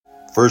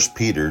1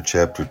 Peter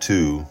chapter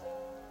 2,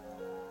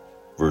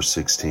 verse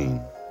 16.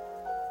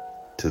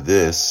 To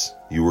this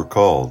you were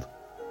called,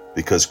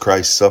 because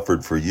Christ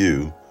suffered for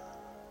you,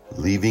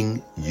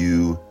 leaving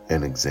you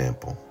an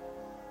example,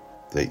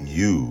 that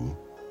you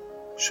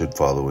should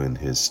follow in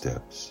his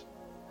steps.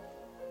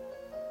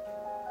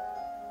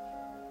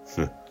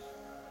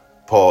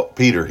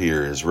 Peter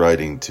here is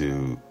writing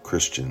to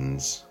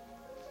Christians,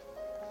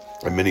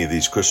 and many of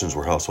these Christians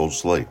were household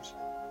slaves.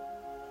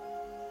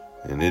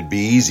 And it'd be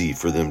easy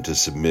for them to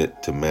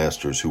submit to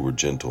masters who were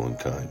gentle and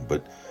kind.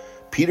 But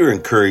Peter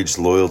encouraged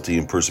loyalty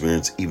and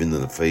perseverance even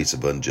in the face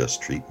of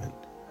unjust treatment.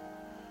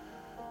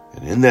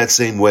 And in that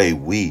same way,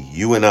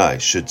 you and I,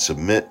 should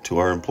submit to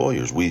our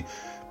employers. We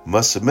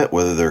must submit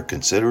whether they're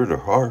considerate or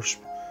harsh,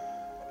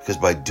 because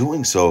by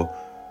doing so,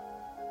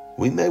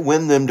 we may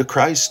win them to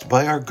Christ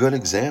by our good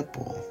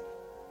example.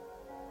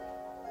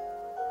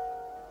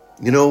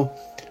 You know,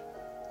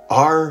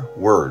 our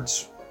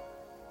words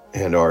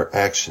and our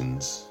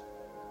actions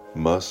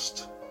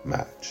must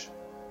match.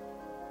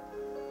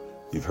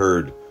 You've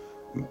heard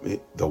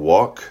the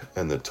walk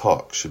and the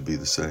talk should be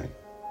the same.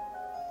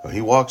 Well, he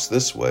walks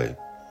this way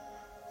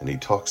and he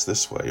talks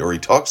this way, or he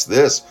talks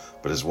this,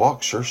 but his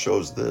walk sure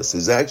shows this.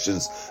 His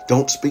actions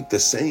don't speak the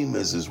same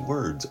as his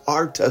words.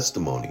 Our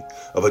testimony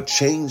of a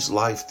changed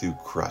life through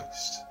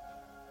Christ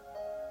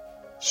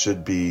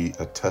should be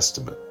a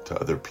testament to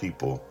other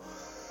people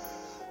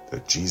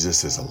that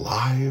Jesus is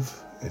alive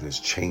and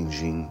is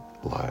changing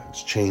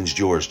lives. Changed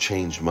yours,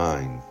 changed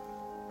mine.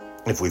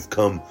 If we've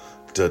come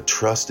to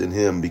trust in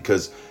him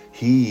because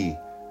he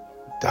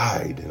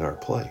died in our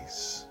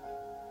place.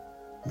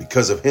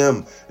 Because of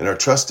him and our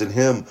trust in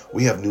him,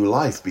 we have new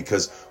life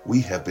because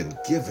we have been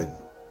given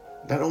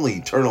not only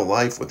eternal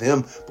life with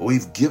him, but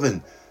we've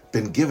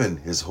been given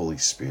his Holy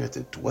Spirit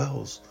that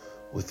dwells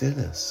within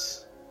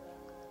us.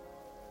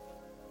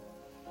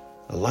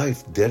 A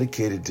life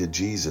dedicated to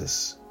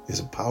Jesus is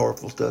a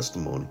powerful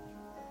testimony.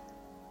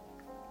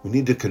 We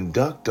need to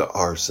conduct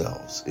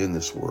ourselves in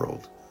this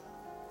world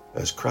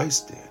as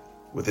Christ did,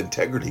 with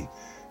integrity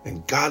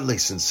and godly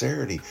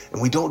sincerity.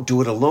 And we don't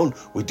do it alone.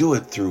 We do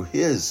it through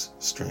his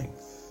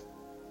strength.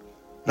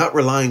 Not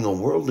relying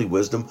on worldly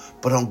wisdom,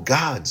 but on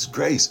God's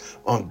grace,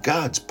 on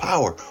God's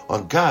power,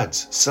 on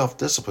God's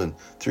self-discipline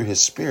through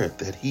his Spirit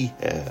that he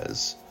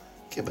has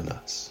given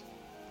us.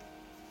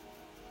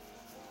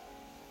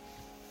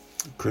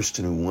 A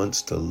Christian who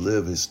wants to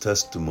live his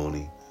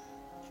testimony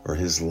or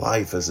his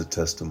life as a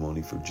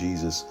testimony for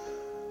Jesus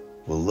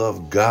will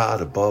love God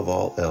above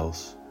all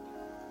else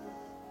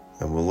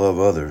and will love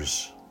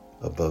others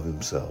above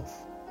himself.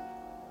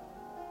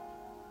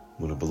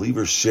 When a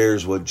believer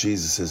shares what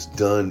Jesus has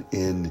done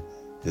in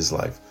his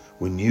life,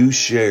 when you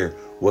share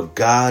what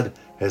God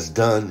has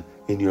done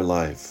in your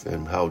life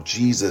and how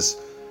Jesus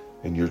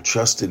and your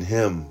trust in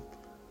him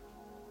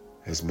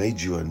has made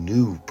you a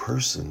new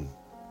person,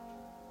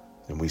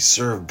 and we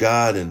serve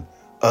God and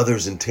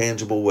others in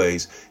tangible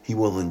ways, he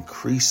will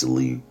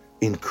increasingly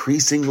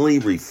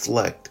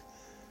reflect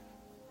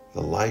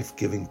the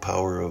life-giving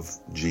power of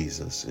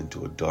Jesus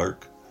into a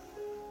dark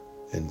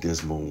and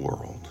dismal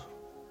world,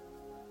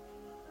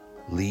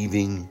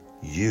 leaving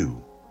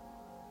you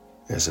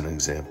as an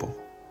example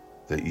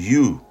that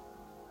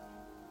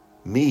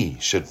me,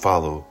 should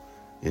follow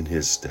in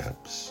his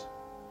steps.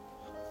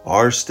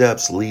 Our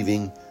steps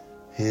leaving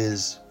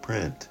his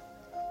print.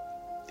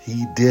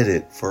 He did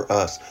it for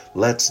us.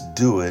 Let's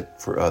do it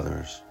for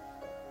others.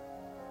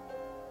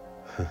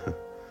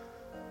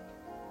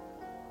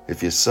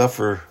 If you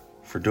suffer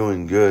for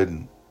doing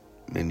good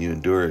and you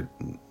endure it,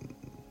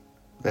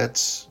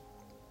 that's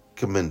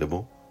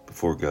commendable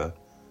before God.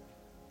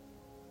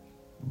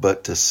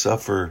 But to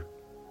suffer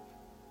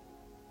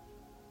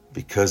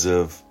because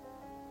of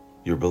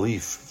your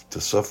belief,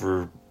 to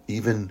suffer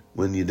even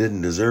when you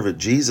didn't deserve it.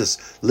 Jesus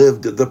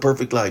lived the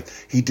perfect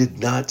life. He did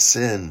not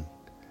sin,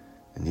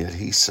 and yet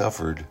he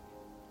suffered.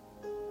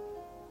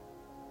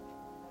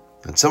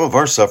 And some of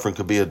our suffering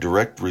could be a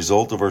direct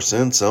result of our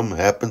sin. Some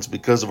happens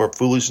because of our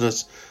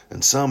foolishness,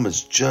 and some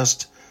is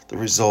just the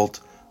result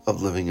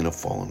of living in a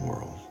fallen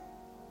world.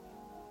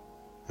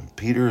 And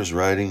Peter is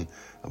writing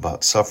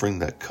about suffering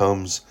that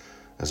comes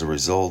as a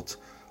result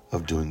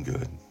of doing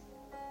good.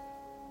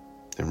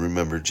 And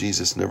remember,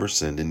 Jesus never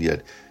sinned, and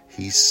yet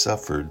he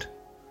suffered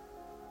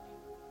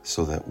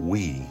so that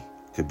we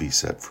could be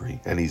set free.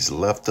 And he's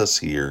left us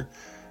here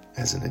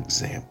as an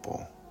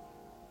example.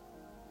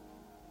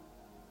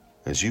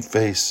 As you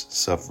face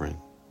suffering,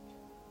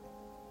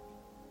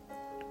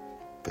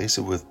 face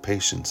it with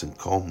patience and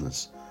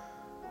calmness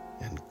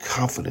and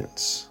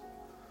confidence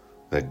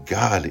that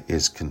God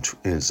is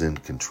in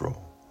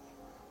control,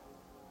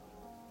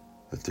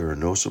 that there are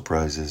no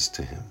surprises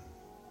to him.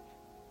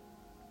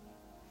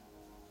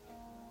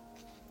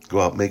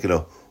 Go out, make it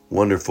a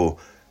wonderful,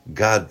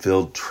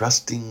 God-filled,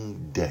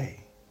 trusting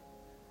day,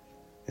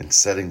 and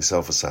setting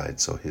self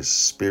aside so his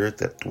Spirit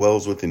that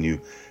dwells within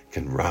you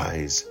can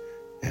rise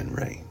and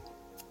reign.